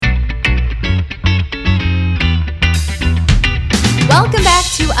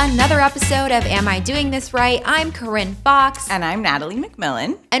another episode of Am I Doing This Right? I'm Corinne Fox. And I'm Natalie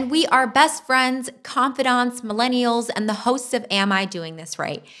McMillan. And we are best friends, confidants, millennials, and the hosts of Am I Doing This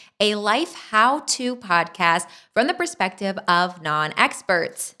Right? A life how-to podcast from the perspective of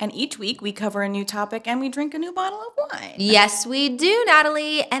non-experts. And each week we cover a new topic and we drink a new bottle of wine. Yes, we do,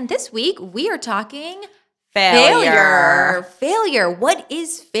 Natalie. And this week we are talking Failure. Failure. What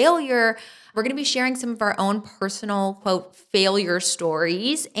is failure? We're going to be sharing some of our own personal, quote, failure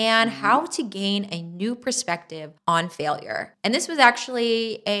stories and how to gain a new perspective on failure. And this was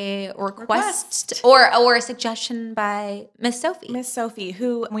actually a request. Or a suggestion by Miss Sophie. Miss Sophie,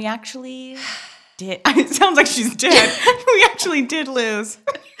 who we actually did. It sounds like she's dead. We actually did lose.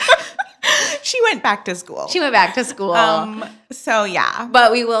 She went back to school. So yeah.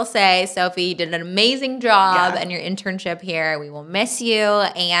 But we will say, Sophie, you did an amazing job and your internship here. We will miss you.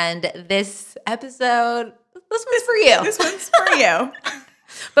 And this episode, this one's for you. This one's for you.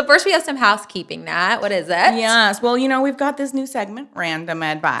 But first we have some housekeeping, Nat. What is it? Yes. Well, we've got this new segment, Random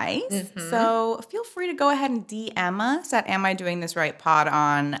Advice. Mm-hmm. So feel free to go ahead and DM us at Am I Doing This Right Pod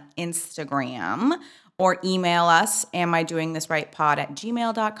on Instagram or email us,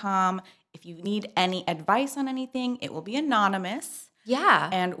 amidoingthisrightpod@gmail.com. If you need any advice on anything, it will be anonymous. Yeah.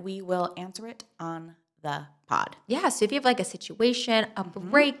 And we will answer it on the pod. Yeah. So if you have like a situation, a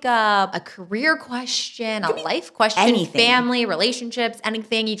breakup, a career question, a life question, anything. Family, relationships,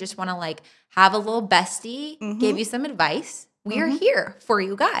 anything, you just want to like have a little bestie, give you some advice, we are here for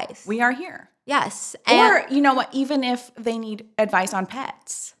you guys. We are here. Yes. Or, you know what, even if they need advice on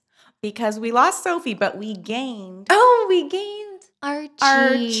pets. Because we lost Sophie, but we gained. Oh, we gained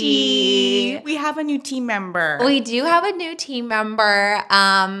Archie. We have a new team member. We do have a new team member,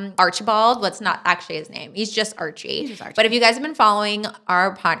 Archibald. What's not actually his name. He's just Archie. But if you guys have been following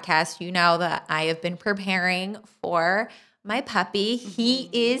our podcast, you know that I have been preparing for my puppy. Mm-hmm. He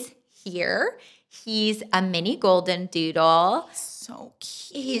is here. He's a mini golden doodle. So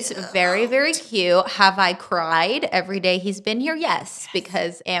cute. He's very, very cute. Have I cried every day he's been here? Yes.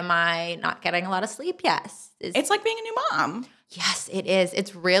 Because am I not getting a lot of sleep? Yes. It's like being a new mom. Yes, it is.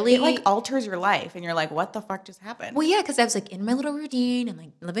 It's really it like alters your life, and you're like, "What the fuck just happened?" Well, yeah, because I was like in my little routine and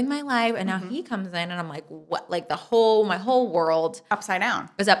like living my life, and now he comes in, and I'm like, "What?" Like my whole world upside down.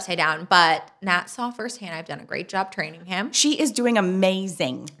 Was upside down. But Nat saw firsthand. I've done a great job training him. She is doing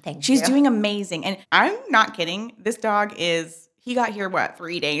amazing. She's doing amazing, and I'm not kidding. This dog is. He got here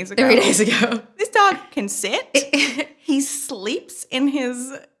 3 days ago? 3 days ago. This dog can sit. He sleeps in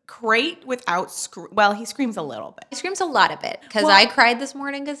his crate without he screams a little bit. He screams a lot of it because I cried this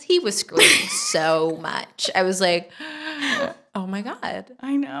morning because he was screaming so much. I was like, oh my God.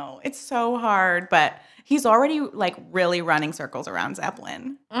 I know. It's so hard, but he's already like really running circles around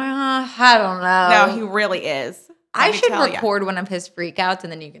Zeppelin. I don't know. No, he really is. I should record one of his freakouts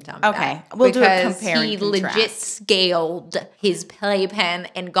and then you can tell me. Okay. We'll do a compare and he contrast. Legit scaled his playpen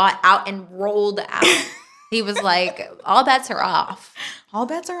and got out and rolled out. He was like, all bets are off. All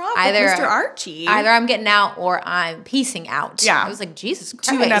bets are off with Mr. Archie. Either I'm getting out or I'm piecing out. Yeah. I was like, Jesus Christ.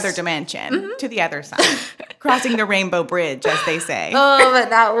 To another dimension. To the other side. Crossing the rainbow bridge, as they say. Oh, but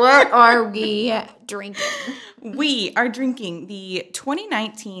now what are we drinking? We are drinking the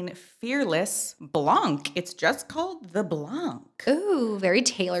 2019 Fearless Blanc. It's just called the Blanc. Ooh, very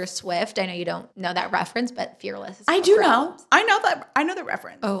Taylor Swift. I know you don't know that reference, but Fearless is I do know. I know the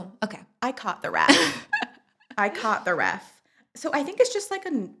reference. Oh, okay. I caught the ref. So I think it's just like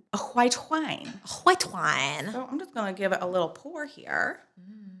a white wine. White wine. So I'm just going to give it a little pour here.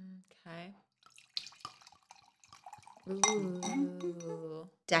 Okay. Ooh.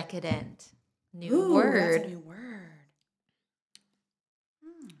 Decadent. New word. That's a new word.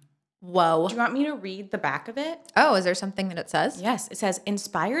 Whoa. Do you want me to read the back of it? Oh, is there something that it says? Yes. It says,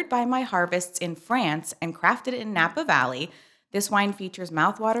 inspired by my harvests in France and crafted in Napa Valley, this wine features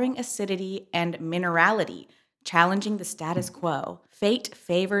mouthwatering acidity and minerality, challenging the status quo. Fate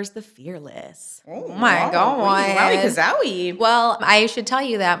favors the fearless. Oh my God. Wowie kazowie. Well, I should tell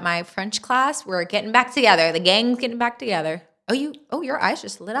you that my French class, we're getting back together. The gang's getting back together. Your eyes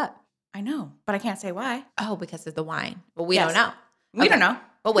just lit up. I know, but I can't say why. Oh, because of the wine. Well, we don't know. We don't know.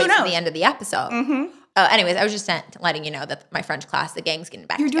 We'll wait till the end of the episode. Mm-hmm. Anyways, I was just letting you know that my French class, the gang's getting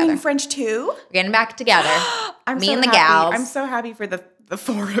back together. You're doing French too? We're getting back together. Me and the gals. I'm so happy for the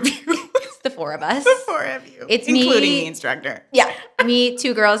four of you. It's the four of us. The four of you. It's including me, the instructor. Yeah. Me,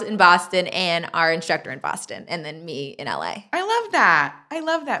 2 girls in Boston, and our instructor in Boston, and then me in LA. I love that. I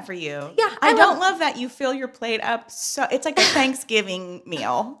love that for you. Yeah. I don't love that you fill your plate up so it's like a Thanksgiving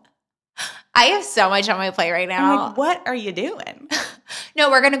meal. I have so much on my plate right now. I'm like, what are you doing? No,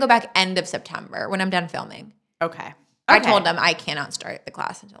 we're going to go back end of September when I'm done filming. Okay. I Okay. told them I cannot start the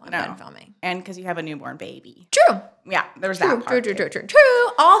class until I'm done filming. And because you have a newborn baby. True. Yeah, there's that part. True.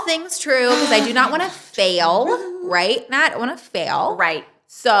 All things true, because I do not want to fail, right? I don't want to fail. Right.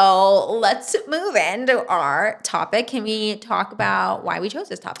 So let's move into our topic. Can we talk about why we chose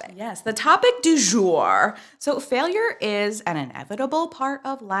this topic? Yes, the topic du jour. So failure is an inevitable part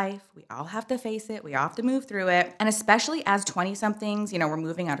of life. We all have to face it. We all have to move through it. And especially as 20-somethings, we're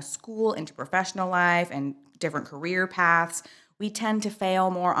moving out of school into professional life and different career paths. We tend to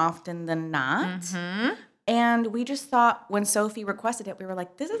fail more often than not. Mm-hmm. And we just thought when Sophie requested it, we were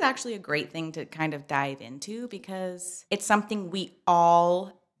like, this is actually a great thing to kind of dive into because it's something we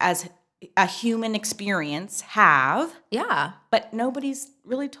all, as a human experience, have. Yeah. But nobody's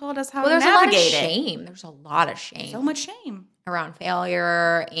really told us how Well, to there's a lot of navigate it. shame. There's a lot of shame. So much shame. Around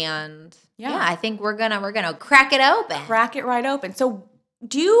failure, and Yeah. I think we're gonna crack it open. Crack it right open. So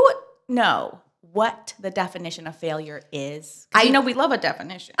do you know what the definition of failure is? I know we love a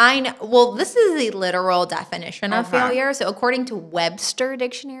definition. I know. Well, this is the literal definition of Uh-huh. failure. So according to Webster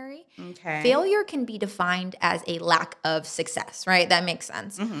Dictionary, Okay. failure can be defined as a lack of success, right? That makes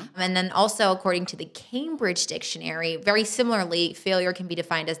sense. Mm-hmm. And then also according to the Cambridge Dictionary, very similarly, failure can be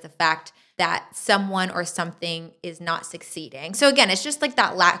defined as the fact that someone or something is not succeeding. So again, it's just like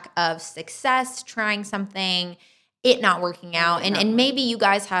that lack of success, trying something, it not working out. And maybe you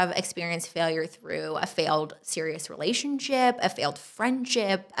guys have experienced failure through a failed serious relationship, a failed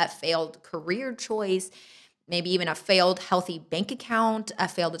friendship, a failed career choice, maybe even a failed healthy bank account, a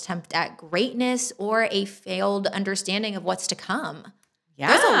failed attempt at greatness, or a failed understanding of what's to come. Yeah.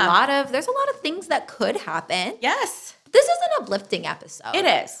 There's a lot of things that could happen. Yes. This is an uplifting episode. It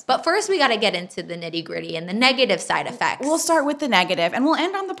is. But first we got to get into the nitty-gritty and the negative side effects. We'll start with the negative and we'll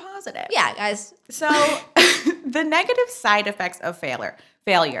end on the positive. Yeah, guys. So the negative side effects of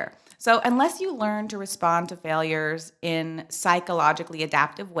failure. So unless you learn to respond to failures in psychologically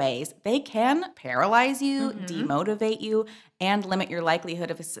adaptive ways, they can paralyze you, demotivate you, and limit your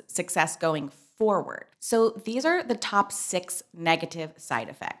likelihood of success going forward. So these are the top 6 negative side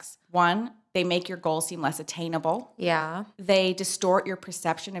effects. 1, they make your goals seem less attainable. Yeah. They distort your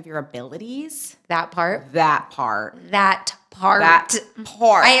perception of your abilities. That part. That part. That part.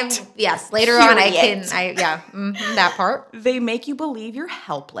 I have, yes, later on Period. that part. They make you believe you're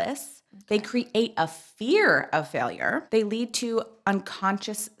helpless. They create a fear of failure. They lead to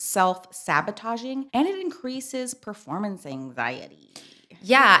unconscious self-sabotaging, and it increases performance anxiety.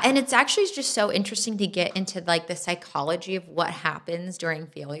 Yeah, and it's actually just so interesting to get into like the psychology of what happens during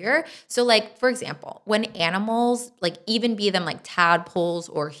failure. So like, for example, when animals, like even be them like tadpoles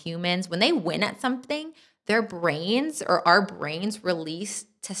or humans, when they win at something, their brains or our brains release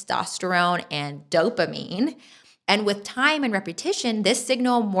testosterone and dopamine. And with time and repetition, this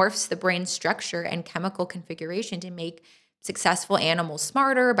signal morphs the brain's structure and chemical configuration to make successful animals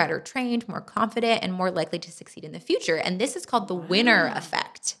smarter, better trained, more confident, and more likely to succeed in the future. And this is called the winner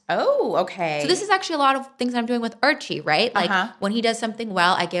effect. Oh, okay. So this is actually a lot of things I'm doing with Archie, right? Like when he does something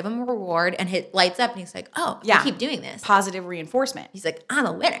well, I give him a reward and it lights up and he's like, oh, I keep doing this. Positive reinforcement. He's like, I'm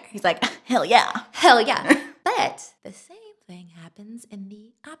a winner. He's like, hell yeah. Hell yeah. But the same thing happens in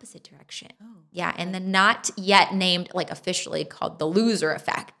the opposite direction. Yeah, and the not yet named, like officially called the loser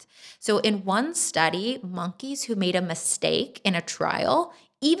effect. So in one study, monkeys who made a mistake in a trial,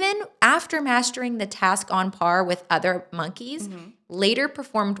 even after mastering the task on par with other monkeys, later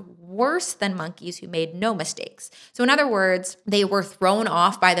performed worse than monkeys who made no mistakes. So in other words, they were thrown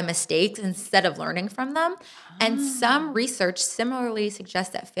off by the mistakes instead of learning from them. And some research similarly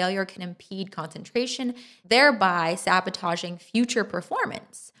suggests that failure can impede concentration, thereby sabotaging future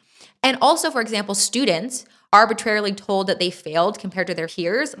performance. And also, for example, students arbitrarily told that they failed compared to their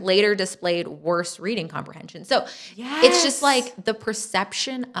peers later displayed worse reading comprehension. So it's just like the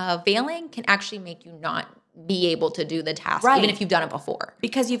perception of failing can actually make you not be able to do the task, even if you've done it before.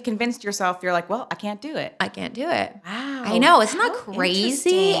 Because you've convinced yourself, you're like, well, I can't do it. I can't do it. Wow. I know. It's not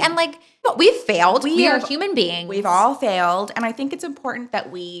crazy. And like, but we've failed. We are human beings. We've all failed. And I think it's important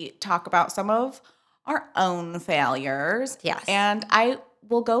that we talk about some of our own failures. Yes. And I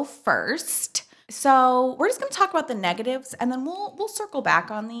will go first. So we're just going to talk about the negatives, and then we'll circle back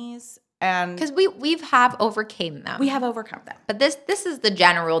on these. And because we have overcame them. We have overcome them. But this is the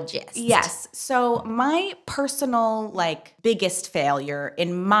general gist. Yes. So my personal biggest failure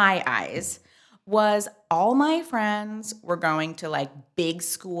in my eyes was all my friends were going to big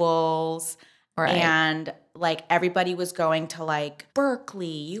schools, right. And everybody was going to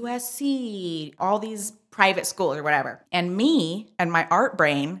Berkeley, USC, all these private schools or whatever. And me and my art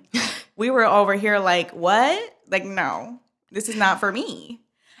brain, we were over here what? No, this is not for me.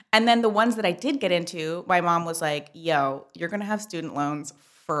 And then the ones that I did get into, my mom was like, yo, you're going to have student loans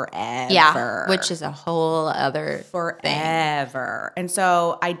forever. Yeah, which is a whole other thing. Forever. And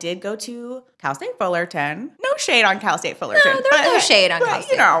so I did go to Cal State Fullerton. No shade on Cal State Fullerton. No, there's no shade on Cal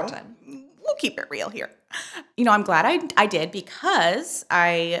State Fullerton. We'll keep it real here. I'm glad I did because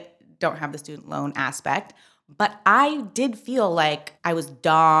I don't have the student loan aspect. But I did feel like I was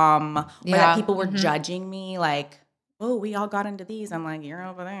dumb or that people were judging me like, oh, we all got into these. I'm like, you're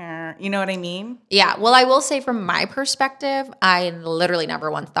over there. You know what I mean? Yeah. Well, I will say from my perspective, I literally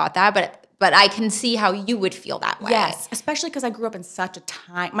never once thought that, but I can see how you would feel that way. Yes, especially because I grew up in such a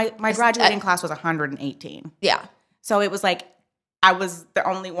time. My graduating class was 118. Yeah. So it was like I was the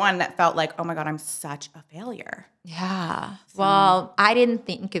only one that felt like, oh my God, I'm such a failure. Yeah. Well, I didn't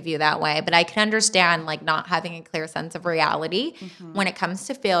think of you that way, but I can understand like not having a clear sense of reality when it comes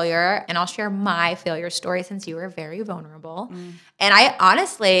to failure. And I'll share my failure story since you were very vulnerable. And I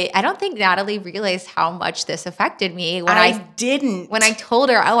honestly, I don't think Natalie realized how much this affected me when I didn't. When I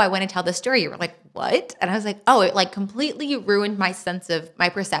told her, oh, I want to tell this story, you were like, what? And I was like, oh, it like completely ruined my sense of my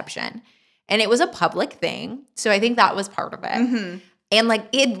perception. And it was a public thing. So I think that was part of it. And like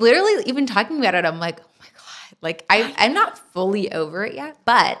it literally, even talking about it, I'm like, oh my God, like I'm not fully over it yet.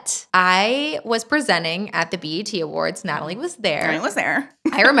 But I was presenting at the BET Awards. Natalie was there. I was there.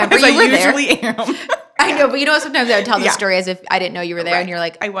 I remember you were there. I usually am. I know, but sometimes I would tell the story as if I didn't know you were there. And you're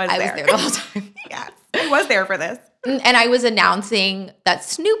like, I was there the whole time. Yes, I was there for this. And I was announcing that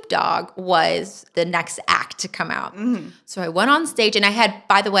Snoop Dogg was the next act to come out. So I went on stage and I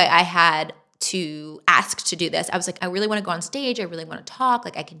had to ask to do this. I was like, I really want to go on stage. I really want to talk.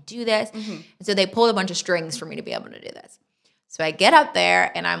 Like I can do this. And so they pulled a bunch of strings for me to be able to do this. So I get up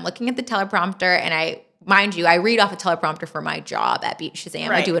there and I'm looking at the teleprompter and I read off a teleprompter for my job at Beat Shazam.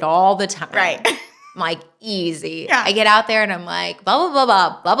 Right. I do it all the time. Right. I'm like, easy. Yeah. I get out there and I'm like, blah, blah, blah,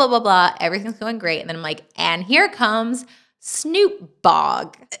 blah, blah, blah, blah, blah. Everything's going great. And then I'm like, and here comes Snoop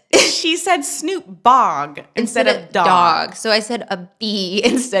Dogg. She said Snoop Bogg instead of dog. So I said a B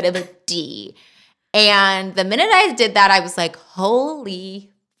instead of a D. And the minute I did that, I was like,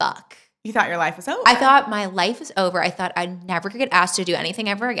 holy fuck. You thought your life was over. I thought my life was over. I thought I'd never get asked to do anything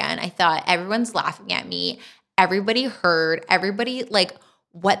ever again. I thought everyone's laughing at me. Everybody heard. Everybody like,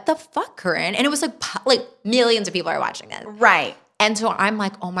 what the fuck, Corinne? And it was like millions of people are watching this. Right. And so I'm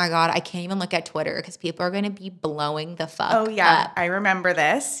like, oh my God, I can't even look at Twitter because people are going to be blowing the fuck Oh, yeah. up. I remember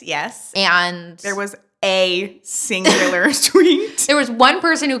this. Yes. And there was a singular tweet. There was one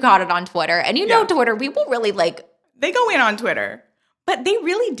person who caught it on Twitter. And Twitter, people really like. They go in on Twitter. But they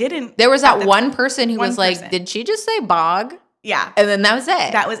really didn't. There was that one person who was like, did she just say bog? Yeah. And then that was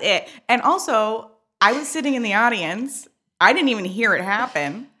it. That was it. And also, I was sitting in the audience. I didn't even hear it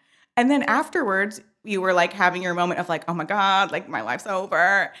happen. And then afterwards, you were like having your moment of like, oh my God, like my life's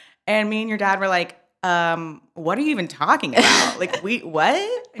over. And me and your dad were like, what are you even talking about? Like,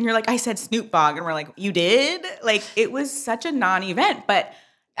 what? And you're like, I said Snoop Dogg. And we're like, you did? Like, it was such a non-event. But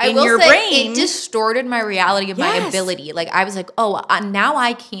in your brain, it distorted my reality of my ability. Like, I was like, oh, now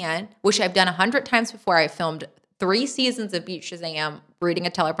I can, which I've done 100 times before. I filmed 3 seasons of Beat Shazam reading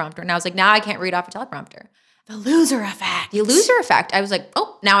a teleprompter. And I was like, now I can't read off a teleprompter. The loser effect. The loser effect. I was like,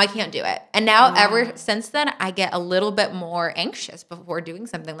 oh, now I can't do it. And now ever since then, I get a little bit more anxious before doing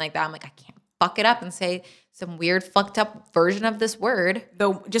something like that. I'm like, I can't fuck it up and say some weird fucked up version of this word.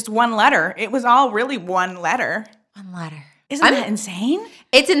 Just one letter. It was all really one letter. One letter. Isn't that insane?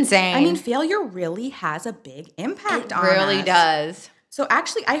 It's insane. I mean, failure really has a big impact on us. It really does. So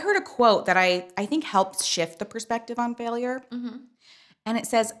actually, I heard a quote that I think helps shift the perspective on failure. And it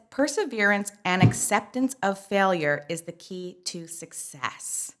says, perseverance and acceptance of failure is the key to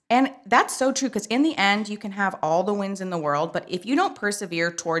success. And that's so true because in the end, you can have all the wins in the world, but if you don't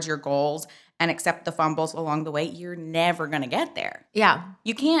persevere towards your goals and accept the fumbles along the way, you're never going to get there. Yeah.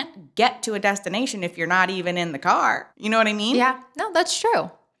 You can't get to a destination if you're not even in the car. You know what I mean? Yeah. No, that's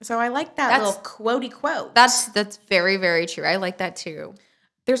true. So I like that little quotey quote. That's very, very true. I like that too.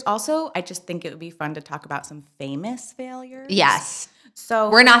 There's also, I just think it would be fun to talk about some famous failures. Yes. So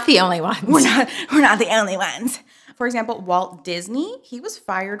we're not the only ones. We're not the only ones. For example, Walt Disney, he was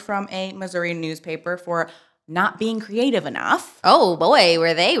fired from a Missouri newspaper for not being creative enough. Oh boy,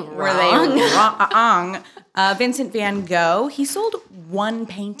 were they wrong? Vincent van Gogh, he sold one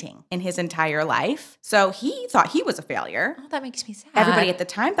painting in his entire life. So he thought he was a failure. Oh, that makes me sad. Everybody at the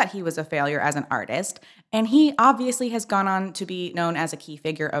time thought he was a failure as an artist. And he obviously has gone on to be known as a key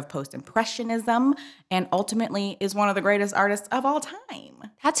figure of post-impressionism and ultimately is one of the greatest artists of all time.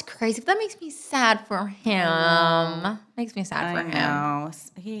 That's crazy. That makes me sad for him. Makes me sad for him. No,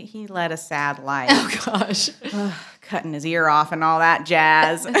 he led a sad life. Oh, gosh. Cutting his ear off and all that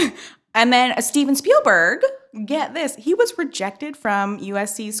jazz. And then Steven Spielberg, get this, he was rejected from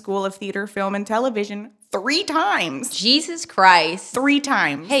USC School of Theater, Film, and Television 3 times. Jesus Christ. 3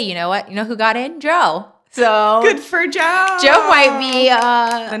 times. Hey, you know what? You know who got in? Joe. So Good for Joe. Joe might be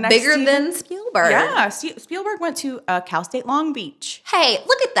next bigger Steven. than Spielberg. Yeah, Spielberg went to Cal State Long Beach. Hey,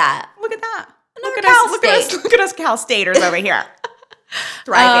 look at that. Look at that. Another Look at Cal us. Look at us. State. Look at us Cal Staters over here.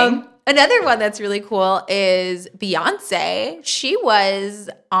 Thriving. Another one that's really cool is Beyonce. She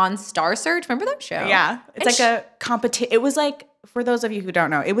was on Star Search. Remember that show? Yeah. It's And like a competition. It was like, for those of you who don't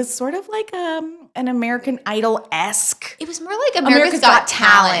know, it was sort of like an American Idol-esque. It was more like America's Got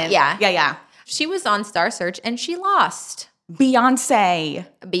Talent. Yeah. Yeah. She was on Star Search and she lost. Beyonce.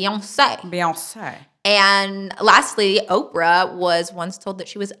 Beyonce. And lastly, Oprah was once told that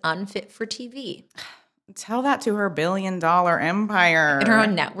she was unfit for TV. Tell that to her billion-dollar empire. And her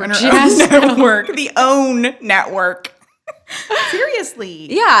own network. And She her has own network. The own network.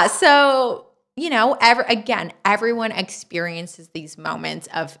 Seriously. Yeah. So, you know, everyone experiences these moments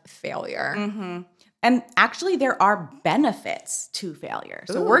of failure. Mm-hmm. And actually, there are benefits to failure.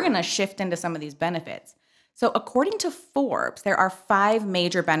 So we're going to shift into some of these benefits. So according to Forbes, there are 5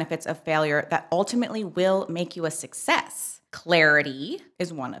 major benefits of failure that ultimately will make you a success. Clarity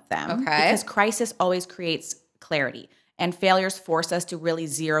is one of them. Okay. Because crisis always creates clarity. And failures force us to really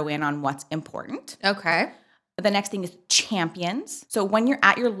zero in on what's important. Okay. The next thing is champions. So when you're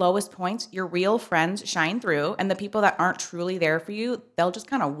at your lowest points, your real friends shine through. And the people that aren't truly there for you, they'll just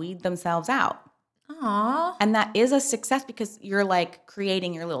kind of weed themselves out. Aww. And that is a success because you're like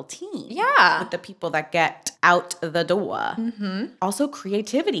creating your little team. Yeah. With the people that get out the door. Mm-hmm. Also,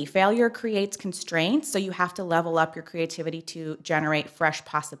 creativity. Failure creates constraints. So you have to level up your creativity to generate fresh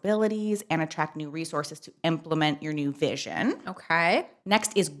possibilities and attract new resources to implement your new vision. Okay.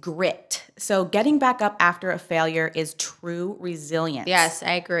 Next is grit. So getting back up after a failure is true resilience. Yes,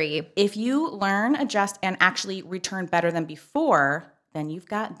 I agree. If you learn, adjust, and actually return better than before, then you've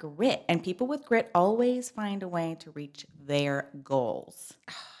got grit. And people with grit always find a way to reach their goals.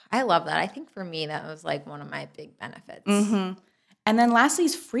 I love that. I think for me, that was like one of my big benefits. Mm-hmm. And then lastly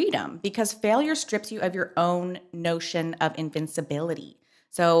is freedom, because failure strips you of your own notion of invincibility.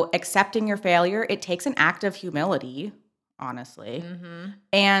 So accepting your failure, it takes an act of humility, honestly. Mm-hmm.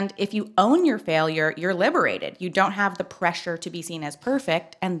 And if you own your failure, you're liberated. You don't have the pressure to be seen as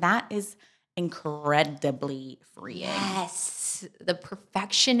perfect. And that is incredibly freeing. Yes. The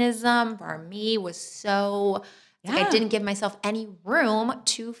perfectionism for me was so, it's like I didn't give myself any room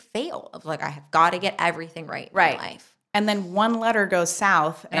to fail. Of like, I have got to get everything right in life. And then one letter goes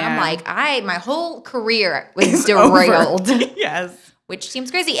south. And I'm like, my whole career was over. derailed. Yes. Which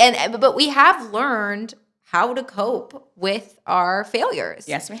seems crazy. But we have learned how to cope with our failures.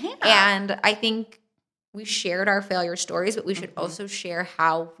 Yes, we have. And I think we shared our failure stories, but we should also share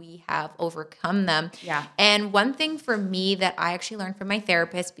how we have overcome them. Yeah. And one thing for me that I actually learned from my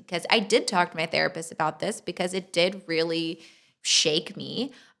therapist, because I did talk to my therapist about this, because it did really shake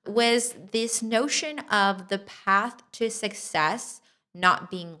me, was this notion of the path to success not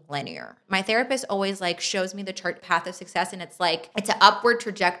being linear. My therapist always like shows me the chart path of success, and it's like it's an upward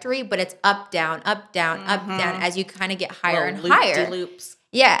trajectory, but it's up, down, up, down, up, down as you kind of get higher and higher. Loops.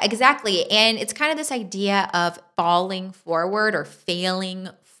 Yeah, exactly. And it's kind of this idea of falling forward or failing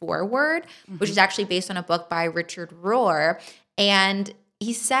forward, which is actually based on a book by Richard Rohr. And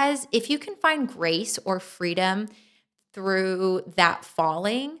he says if you can find grace or freedom through that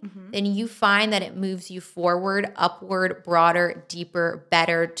falling, then you find that it moves you forward, upward, broader, deeper,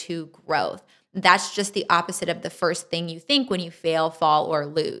 better to growth. That's just the opposite of the first thing you think when you fail, fall, or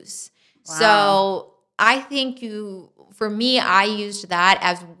lose. Wow. So I think for me, I used that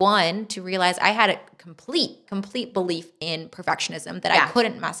as one to realize I had a complete belief in perfectionism that I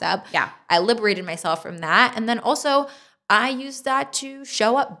couldn't mess up. Yeah. I liberated myself from that. And then also I used that to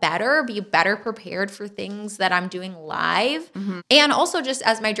show up better, be better prepared for things that I'm doing live. And also just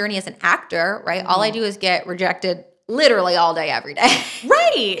as my journey as an actor, right? All I do is get rejected literally all day, every day.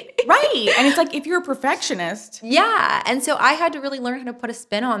 Right. And it's like if you're a perfectionist. Yeah. And so I had to really learn how to put a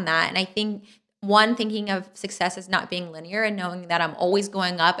spin on that. And I think one, thinking of success as not being linear and knowing that I'm always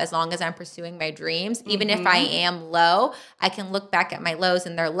going up as long as I'm pursuing my dreams. Even if I am low, I can look back at my lows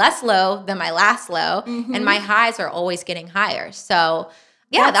and they're less low than my last low. And my highs are always getting higher. So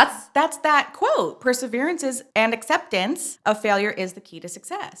yeah, that's that quote. Perseverance is and acceptance of failure is the key to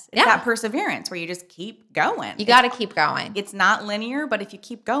success. It's Yeah. that perseverance where you just keep going. you got to keep going. It's not linear, but if you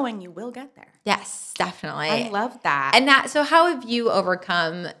keep going, you will get there. Yes, definitely. I love that. And so how have you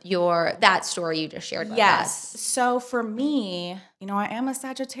overcome that story you just shared with Yes. us? So for me, I am a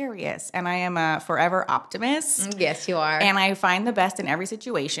Sagittarius and I am a forever optimist. Yes, you are. And I find the best in every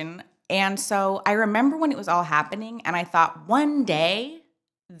situation. And so I remember when it was all happening and I thought one day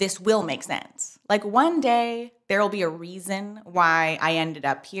this will make sense. Like one day there will be a reason why I ended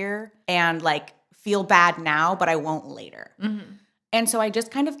up here and like feel bad now, but I won't later. And so I just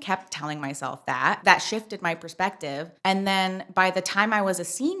kind of kept telling myself that. That shifted my perspective. And then by the time I was a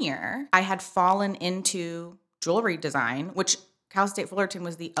senior, I had fallen into jewelry design, which Cal State Fullerton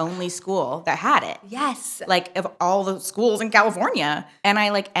was the only school that had it. Yes. Like of all the schools in California. And I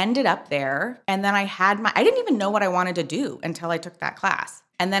like ended up there. And then I didn't even know what I wanted to do until I took that class.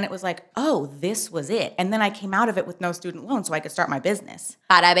 And then it was like, oh, this was it. And then I came out of it with no student loan so I could start my business.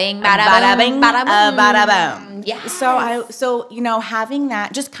 Bada bing, Bada bing, bada boom. bada boom. Yeah. So having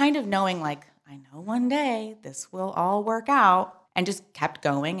that, just kind of knowing like, I know one day this will all work out, and just kept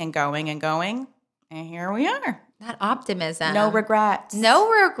going and going and going. And here we are. That optimism. No regrets. No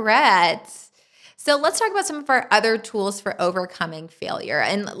regrets. So let's talk about some of our other tools for overcoming failure.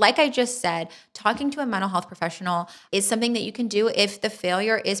 And like I just said, talking to a mental health professional is something that you can do if the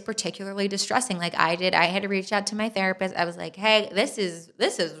failure is particularly distressing. Like I did, I had to reach out to my therapist. I was like, hey, this is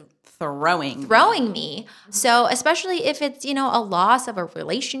throwing me. So especially if it's, a loss of a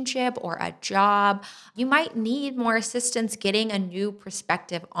relationship or a job, you might need more assistance getting a new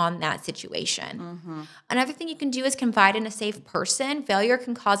perspective on that situation. Another thing you can do is confide in a safe person. Failure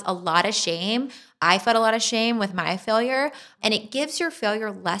can cause a lot of shame. I felt a lot of shame with my failure, and it gives your failure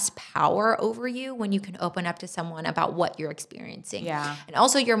less power over you when you can open up to someone about what you're experiencing. Yeah. And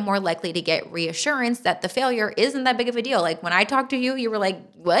also you're more likely to get reassurance that the failure isn't that big of a deal. Like when I talked to you, you were like,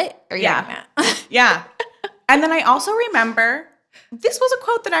 what are you talking about? Yeah. And then I also remember, this was a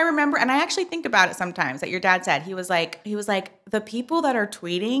quote that I remember, and I actually think about it sometimes, that your dad said. He was like, the people that are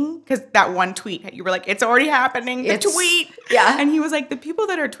tweeting, because that one tweet, you were like, it's already happening, the tweet. Yeah. And he was like, the people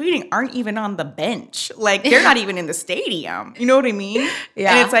that are tweeting aren't even on the bench. Like, they're not even in the stadium. You know what I mean?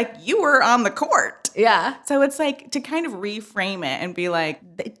 Yeah. And it's like, you were on the court. Yeah. So it's like to kind of reframe it and be like,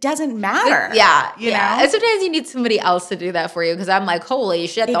 it doesn't matter. Yeah. You know? And sometimes you need somebody else to do that for you, because I'm like, holy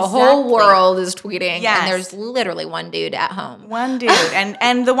shit, the whole world is tweeting. Yes. And there's literally one dude at home. One dude.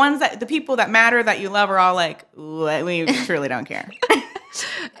 And the people that matter that you love are all like, we truly don't care.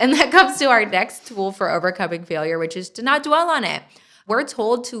 And that comes to our next tool for overcoming failure, which is to not dwell on it. We're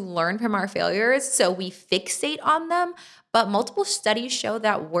told to learn from our failures, so we fixate on them. But multiple studies show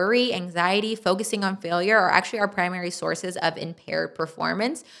that worry, anxiety, focusing on failure are actually our primary sources of impaired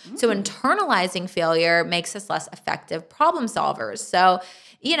performance. So internalizing failure makes us less effective problem solvers. So,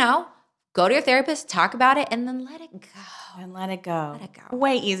 go to your therapist, talk about it, and then let it go. And let it go. Let it go.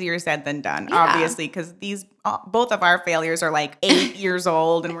 Way easier said than done, Yeah. obviously, because both of our failures are like 8 years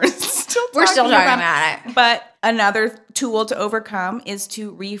old, and we're still talking about it. But another tool to overcome is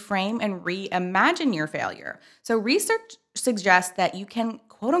to reframe and reimagine your failure. So research suggests that you can,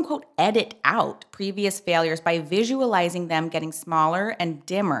 quote unquote, edit out previous failures by visualizing them getting smaller and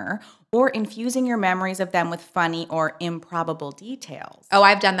dimmer, or infusing your memories of them with funny or improbable details. Oh,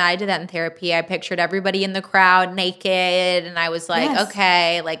 I've done that. I did that in therapy. I pictured everybody in the crowd naked, and I was like, Yes.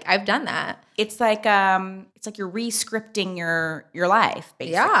 okay, like I've done that. It's like you're re-scripting your life,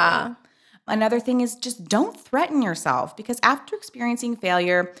 basically. Yeah. Another thing is just don't threaten yourself, because after experiencing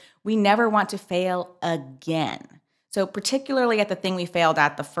failure, we never want to fail again. So particularly at the thing we failed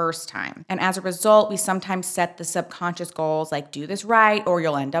at the first time. And as a result, we sometimes set the subconscious goals like do this right, or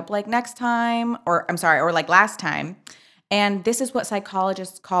you'll end up like next time, or like last time. And this is what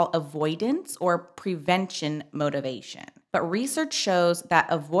psychologists call avoidance or prevention motivation. But research shows that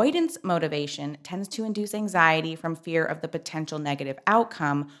avoidance motivation tends to induce anxiety from fear of the potential negative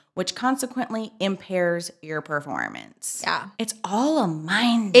outcome, which consequently impairs your performance. Yeah. It's all a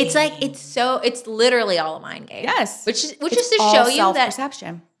mind game. It's like, it's literally all a mind game. Yes. Which is It's to all show you that.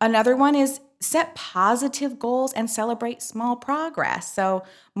 self-perception. Another one is set positive goals and celebrate small progress. So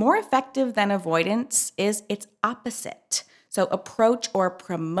more effective than avoidance is its opposite. So approach or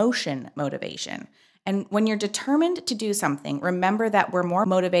promotion motivation. And when you're determined to do something, remember that we're more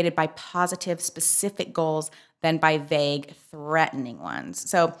motivated by positive, specific goals than by vague, threatening ones.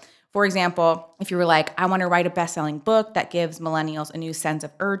 So For example, if you were like, I want to write a best-selling book that gives millennials a new sense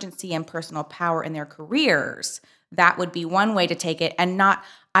of urgency and personal power in their careers, that would be one way to take it, and not,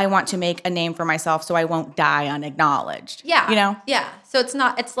 I want to make a name for myself so I won't die unacknowledged. Yeah. You know? Yeah. So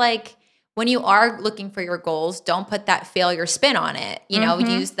it's like when you are looking for your goals, don't put that failure spin on it.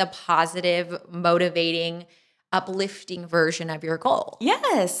 Use the positive, motivating, uplifting version of your goal.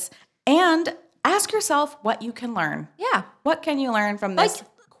 Yes. And ask yourself what you can learn. Yeah. What can you learn from this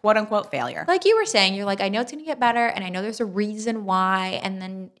quote unquote failure? Like you were saying, you're like, I know it's going to get better and I know there's a reason why. And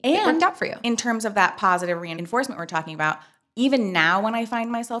then it worked out for you. In terms of that positive reinforcement we're talking about, even now when I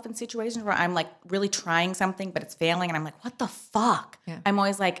find myself in situations where I'm like really trying something, but it's failing and I'm like, what the fuck? Yeah. I'm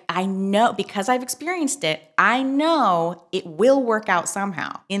always like, I know, because I've experienced it, I know it will work out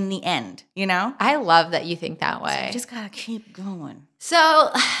somehow in the end, you know? I love that you think that way. So you just gotta keep going. So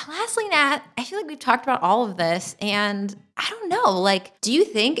lastly, Nat, I feel like we've talked about all of this and I don't know, like, do you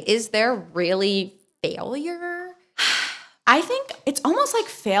think, is there really failure? I think it's almost like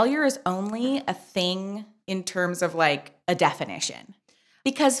failure is only a thing in terms of like a definition,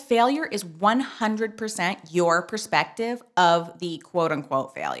 because failure is 100% your perspective of the quote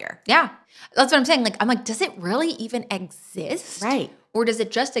unquote failure. Yeah. That's what I'm saying. Like, I'm like, does it really even exist? Right. Or does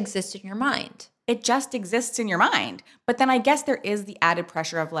it just exist in your mind? It just exists in your mind. But then I guess there is the added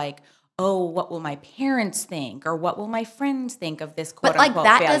pressure of like, oh, what will my parents think? Or what will my friends think of this quote But unquote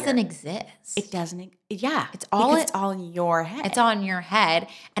like that failure? doesn't exist. It doesn't. Yeah. It's all it's all in your head. It's all in your head.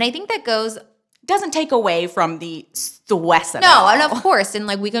 And I think that goes doesn't take away from the stress of it. No, and of course, and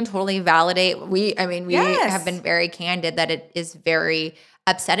like we can totally validate. We Yes. have been very candid that it is very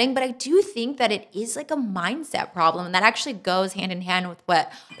upsetting, but I do think that it is like a mindset problem, and that actually goes hand in hand with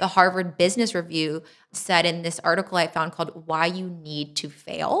what the Harvard Business Review said in this article I found called "Why You Need to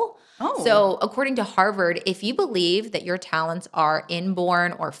Fail." Oh. So, according to Harvard, if you believe that your talents are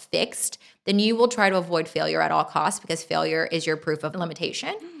inborn or fixed, then you will try to avoid failure at all costs because failure is your proof of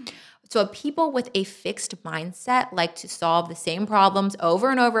limitation. So people with a fixed mindset like to solve the same problems over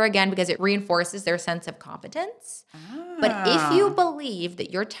and over again because it reinforces their sense of competence. But if you believe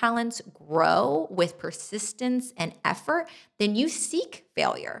that your talents grow with persistence and effort, then you seek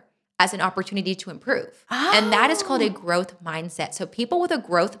failure as an opportunity to improve. And that is called a growth mindset. So people with a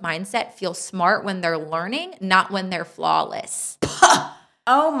growth mindset feel smart when they're learning, not when they're flawless.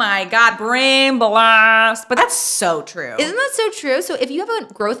 Oh my God, brain blast. But that's so true. Isn't that so true? So if you have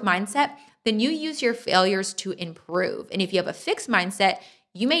a growth mindset, then you use your failures to improve. And if you have a fixed mindset,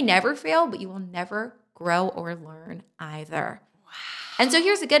 you may never fail, but you will never grow or learn either. Wow. And so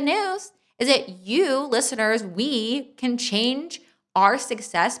here's the good news is that you, listeners, we can change our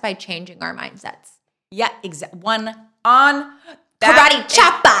success by changing our mindsets. Yeah, exactly. One on that. Karate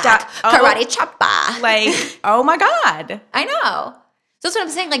choppa. Karate choppa. Like, oh my God. I know. So that's what I'm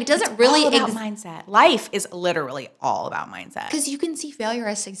saying. Like, it doesn't really all about mindset. Life is literally all about mindset. Because you can see failure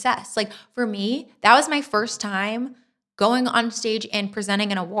as success. Like for me, that was my first time going on stage and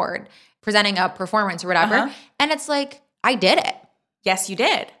presenting an award, presenting a performance or whatever. And it's like, I did it. Yes, you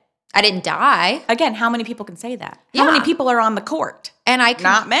did. I didn't die. Again, how many people can say that? How many people are on the court? And I could,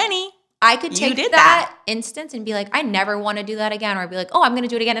 Not many. I could You take did that instance and be like, I never want to do that again. Or I'd be like, oh, I'm going to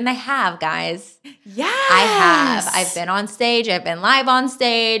do it again. And I have, guys. Yes. I have. I've been on stage. I've been live on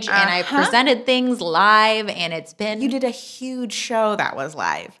stage. And I presented things live. And it's been. You did a huge show that was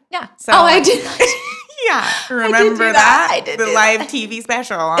live. Yeah. So, I did. Yeah. Remember that? I did the do live TV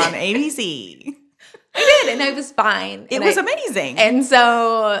special on ABC. I did. And I was fine. It was amazing. And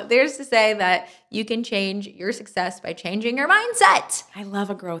so there's to say that you can change your success by changing your mindset. I love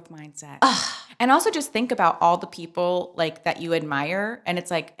a growth mindset. And also just think about all the people like that you admire. And it's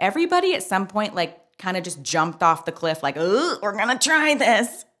like everybody at some point like kind of just jumped off the cliff like, oh, we're going to try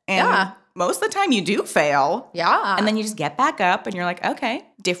this. And most of the time you do fail. Yeah. And then you just get back up and you're like, okay,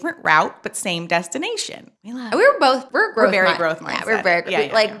 different route, but same destination. We're very growth mindset. Yeah, we're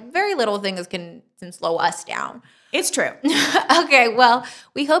very very little things can slow us down. It's true. Okay, well,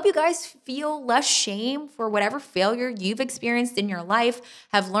 we hope you guys feel less shame for whatever failure you've experienced in your life,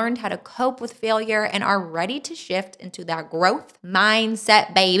 have learned how to cope with failure, and are ready to shift into that growth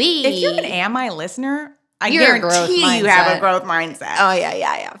mindset, baby. If you're an Am I listener, I You're guarantee you have a growth mindset. Oh,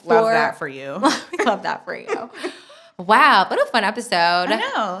 yeah. Love that for you. Love that for you. Wow, what a fun episode. I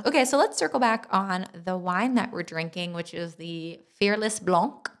know. Okay, so let's circle back on the wine that we're drinking, which is the Fearless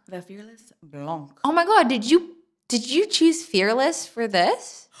Blanc. The Fearless Blanc. Oh my God, did you choose Fearless for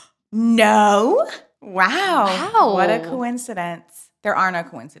this? No. Wow. Wow. What a coincidence. There are no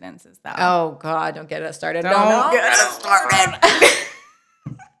coincidences, though. Oh God, don't get us started. Don't get us started.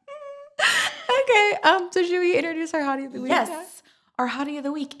 Okay, so should we introduce our hottie of the week? Yes. our hottie of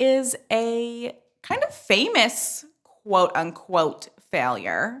the week is a kind of famous quote unquote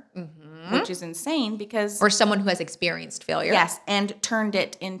failure, which is insane because Or someone who has experienced failure. yes, and turned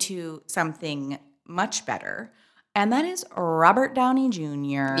it into something much better. And that is Robert Downey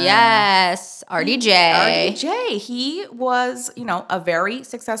Jr. Yes, RDJ. RDJ. He was, a very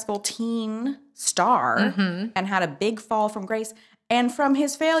successful teen star and had a big fall from grace. And from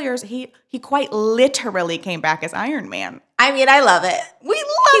his failures, he quite literally came back as Iron Man. I mean, I love it. We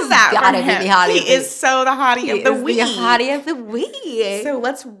love that. gotta for be him. the hottie of He the is so the hottie of the week. The hottie of the week. So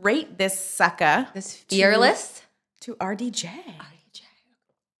let's rate this sucker. This fearless to RDJ.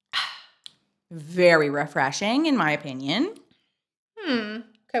 Very refreshing, in my opinion.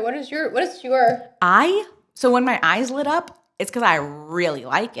 Okay, what is your So when my eyes lit up, it's because I really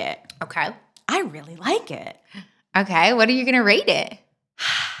like it. Okay. I really like it. Okay, what are you gonna rate it?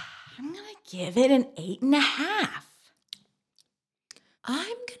 I'm going to give it an 8.5. I'm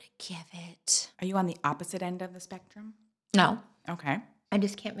gonna give it. Are you on the opposite end of the spectrum? No. Okay. I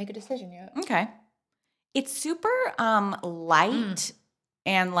just can't make a decision yet. Okay. It's super light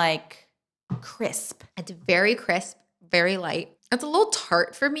and like crisp. It's very crisp, very light. It's a little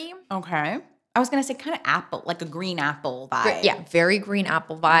tart for me. Okay. I was going to say kind of apple, like a green apple vibe. Yeah, very green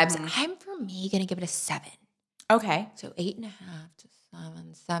apple vibes. I'm, for me, going to give it a 7. Okay. So 8.5 to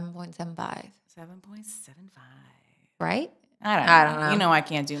 7, 7.75. 7.75. Right? I don't know. You know I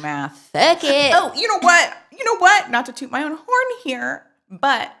can't do math. Fuck it. Oh, you know what? Not to toot my own horn here,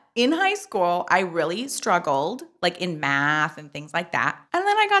 but in high school, I really struggled, like in math and things like that. And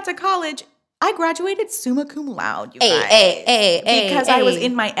then I got to college. I graduated summa cum laude, you guys. Because I was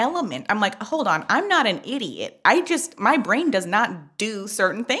in my element. I'm like, hold on, I'm not an idiot. My brain does not do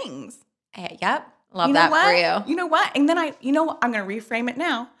certain things. Yep. Love that for you. You know what? And then I'm going to reframe it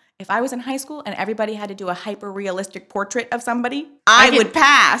now. If I was in high school and everybody had to do a hyper-realistic portrait of somebody, I would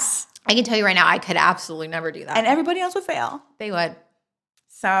pass. I can tell you right now, I could absolutely never do that. And everybody else would fail. They would.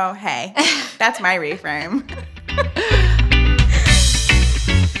 So, hey, that's my reframe.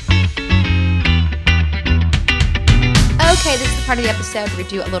 Okay, this is the part of the episode where we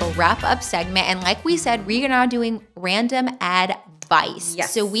do a little wrap-up segment. And like we said, we are now doing random advice.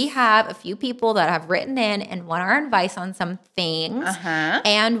 Yes. So we have a few people that have written in and want our advice on some things.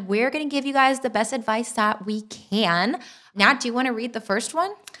 And we're going to give you guys the best advice that we can. Nat, do you want to read the first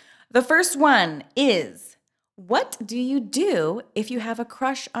one? The first one is, what do you do if you have a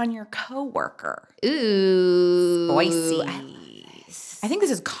crush on your coworker? Ooh. Spicy. I think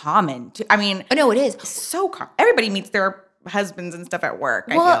this is common. I mean, oh, no, it is. So common. Everybody meets their husbands and stuff at work,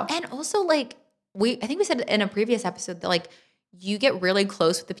 I feel. And also, like, I think we said in a previous episode that, like, you get really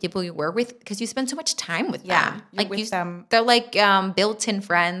close with the people you work with because you spend so much time with them. Like with them. They're like built-in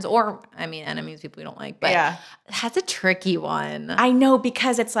friends, or I mean, enemies, people you don't like. But that's a tricky one. I know,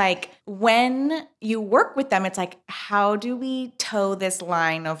 because it's like when you work with them, it's like, how do we toe this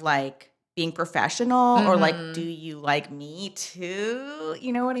line of like being professional or like, do you like me too?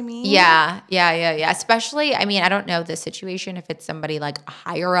 You know what I mean? Yeah. Especially, I mean, I don't know the situation if it's somebody like a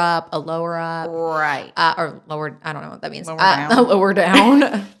higher up, a lower up. Right. Or lower, I don't know what that means. Lower down. Lower down.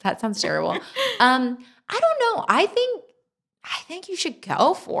 That sounds terrible. I don't know. I think you should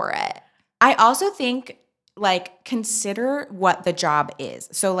go for it. I also think like consider what the job is.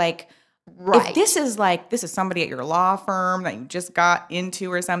 So like, right. If this is somebody at your law firm that you just got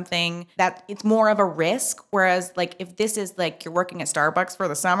into or something, that it's more of a risk. Whereas like if this is like you're working at Starbucks for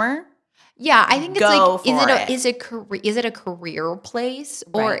the summer. Yeah, I think it's go like, is it a career place,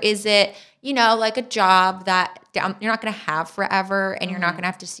 or is it, like a job that you're not going to have forever and you're not going to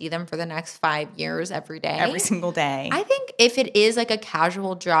have to see them for the next 5 years every day? Every single day. I think if it is like a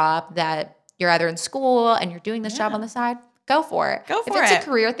casual job that you're either in school and you're doing this job on the side, go for it. If it's a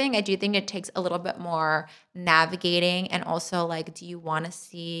career thing, I do think it takes a little bit more navigating, and also like, do you want to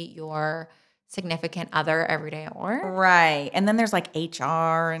see your significant other every day at work? Right. And then there's like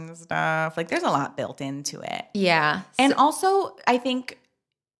HR and stuff. Like there's a lot built into it. Yeah. And also I think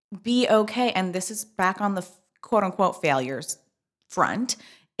be okay, and this is back on the quote unquote failures front,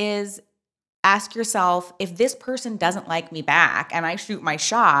 is ask yourself, if this person doesn't like me back and I shoot my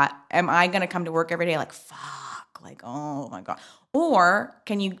shot, am I going to come to work every day like, fuck, like, oh my God. Or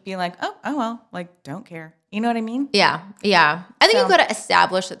can you be like, oh well, like, don't care. You know what I mean? Yeah. I think you've got to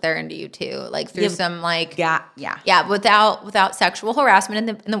establish that they're into you too, like through some like without sexual harassment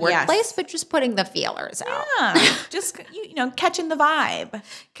in the workplace, but just putting the feelers out. Yeah, just catching the vibe,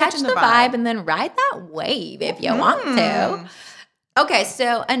 catch the vibe, and then ride that wave if you want to. Okay,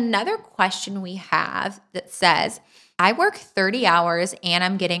 so another question we have that says, I work 30 hours and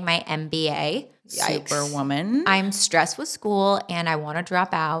I'm getting my MBA. Yikes. Superwoman. I'm stressed with school and I want to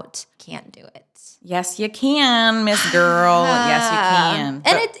drop out. Can't do it. Yes, you can, Miss Girl. Yes, you can.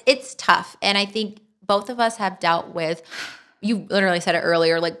 And it's tough. And I think both of us have dealt with, you literally said it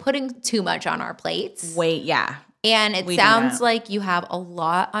earlier, like putting too much on our plates. Wait, yeah. And it We do sounds that. like you have a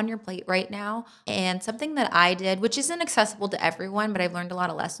lot on your plate right now. And something that I did, which isn't accessible to everyone, but I've learned a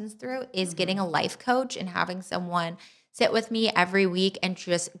lot of lessons through, is getting a life coach and having someone sit with me every week and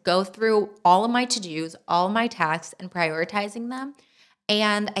just go through all of my to-dos, all of my tasks, and prioritizing them.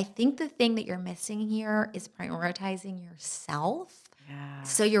 And I think the thing that you're missing here is prioritizing yourself. Yeah.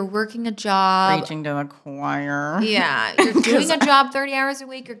 So you're working a job. Preaching to the choir. Yeah, you're doing a job 30 hours a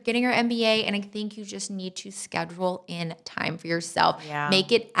week. You're getting your MBA, and I think you just need to schedule in time for yourself. Yeah.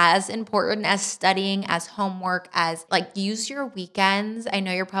 Make it as important as studying, as homework, as like use your weekends. I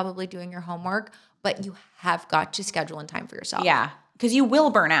know you're probably doing your homework, but you have got to schedule in time for yourself. Yeah. Because you will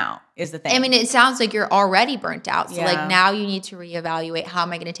burn out is the thing. I mean, it sounds like you're already burnt out. So Yeah. like now you need to reevaluate, how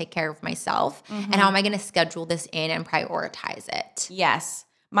am I going to take care of myself and how am I going to schedule this in and prioritize it? Yes.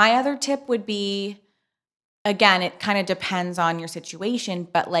 My other tip would be, again, it kind of depends on your situation,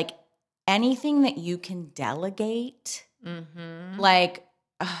 but like anything that you can delegate. Like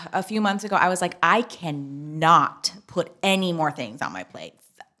a few months ago, I was like, I cannot put any more things on my plate.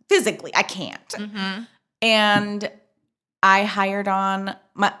 Physically, I can't. And I hired on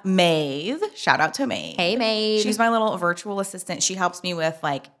Maeve. Shout out to Maeve. Hey, Maeve. She's my little virtual assistant. She helps me with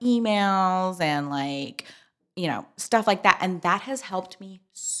like emails and like, you know, stuff like that. And that has helped me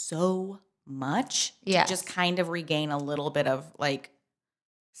so much Yes. to just kind of regain a little bit of like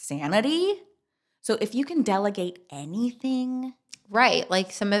sanity. So if you can delegate anything. Right.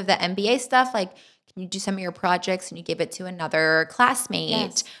 Like some of the MBA stuff, like can you do some of your projects and you give it to another classmate?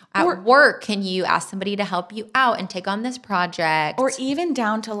 Yes. At Or- work, can you ask somebody to help you out and take on this project? Or even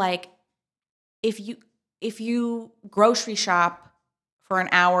down to like if you grocery shop for an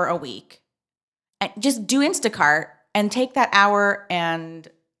hour a week, and just do Instacart and take that hour and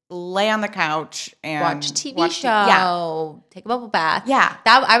lay on the couch and watch a TV watch show, Yeah. take a bubble bath. Yeah.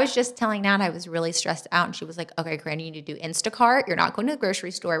 That I was just telling Nat I was really stressed out, and she was like, "Okay, Corinne, you need to do Instacart. You're not going to the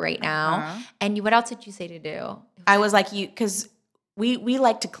grocery store right now." Uh-huh. And what else did you say to do? I was like, because we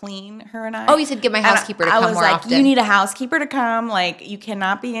like to clean, her and I. Oh, you said get my And housekeeper to come I was more like, often. you need a housekeeper to come. Like, you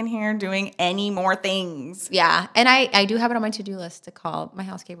cannot be in here doing any more things. Yeah, and I do have it on my to-do list to call my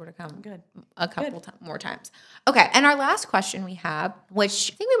housekeeper to come Good. a couple more times. Okay, and our last question we have,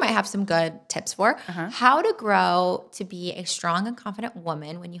 which I think we might have some good tips for, how to grow to be a strong and confident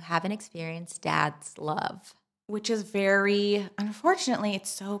woman when you haven't experienced dad's love. Which is very, unfortunately, it's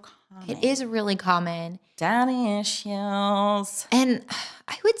so common. It is really common. Daddy issues. And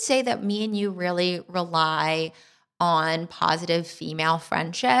I would say that me and you really rely on positive female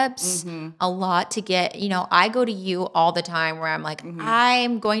friendships a lot to get, I go to you all the time where I'm like,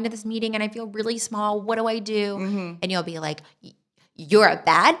 I'm going to this meeting and I feel really small. What do I do? And you'll be like, you're a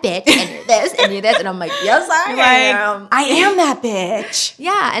bad bitch and you're this and you're this. And I'm like, yes, I am. I am that bitch.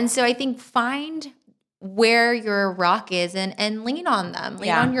 Yeah. And so I think find where your rock is and lean on them, lean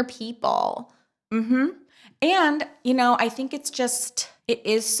on your people. And, I think it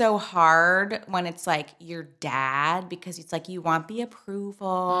is so hard when it's like your dad, because it's like you want the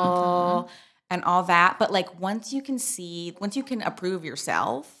approval and all that. But like once you can approve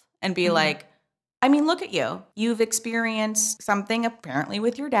yourself and be like, I mean, look at you. You've experienced something apparently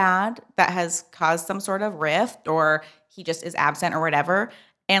with your dad that has caused some sort of rift, or he just is absent or whatever.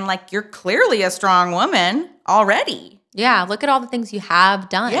 And like, you're clearly a strong woman already. Yeah. Look at all the things you have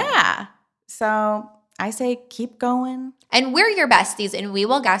done. Yeah. So I say keep going. And we're your besties, and we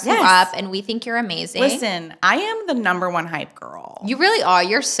will gas you Yes. up, and we think you're amazing. Listen, I am the #1 hype girl. You really are.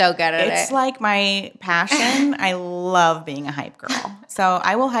 You're so good at It's it. like my passion. I love being a hype girl. So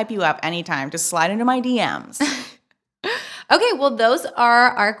I will hype you up anytime. Just slide into my DMs. Okay, well, those are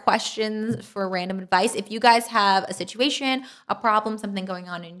our questions for random advice. If you guys have a situation, a problem, something going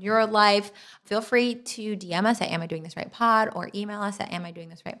on in your life, feel free to DM us at Am I Doing This Right Pod, or email us at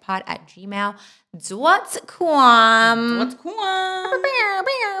amidoingthisrightpod@gmail.com. What's cool?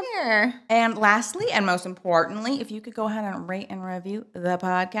 And lastly, and most importantly, if you could go ahead and rate and review the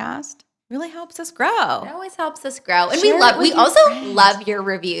podcast, really helps us grow. It always helps us grow. And Share it with we your also friends. love your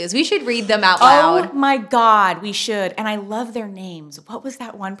reviews. We should read them out loud. Oh my God, we should. And I love their names. What was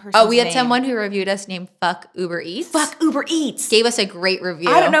that one person's Oh, we had name? someone who reviewed us named Fuck Uber Eats. Fuck Uber Eats. Gave us a great review.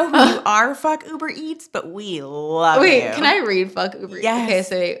 I don't know who you are, Fuck Uber Eats, but we love you. Wait, can I read Fuck Uber Eats? Yes. Okay,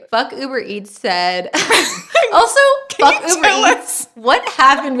 so wait. Fuck Uber Eats said, also, Fuck you Uber tell Eats, what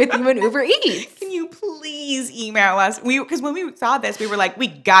happened with you and Uber Eats? Can can you please email us? Because when we saw this, we were like, we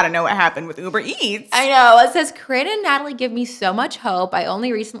gotta know what happened with Uber Eats. I know. It says, Corinne and Natalie give me so much hope. I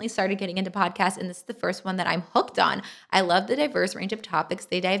only recently started getting into podcasts, and this is the first one that I'm hooked on. I love the diverse range of topics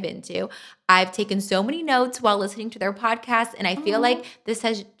they dive into. I've taken so many notes while listening to their podcast, and I feel like this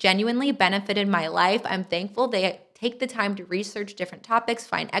has genuinely benefited my life. I'm thankful they take the time to research different topics,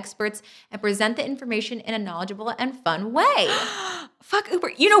 find experts, and present the information in a knowledgeable and fun way. Fuck Uber.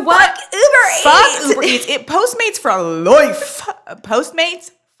 You know what? Fuck Uber Eats. Postmates for life.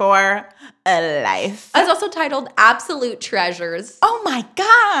 Postmates for a life. It's also titled Absolute Treasures. Oh my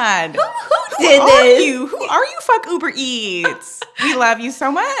God. Who did are this? you? Who are you? Fuck Uber Eats. We love you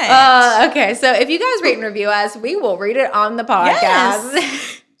so much. Okay, so if you guys rate and review us, we will read it on the podcast.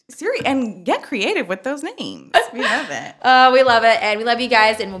 Yes. And get creative with those names. We love it. We love it. And we love you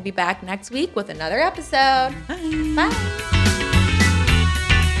guys. And we'll be back next week with another episode. Bye. Bye.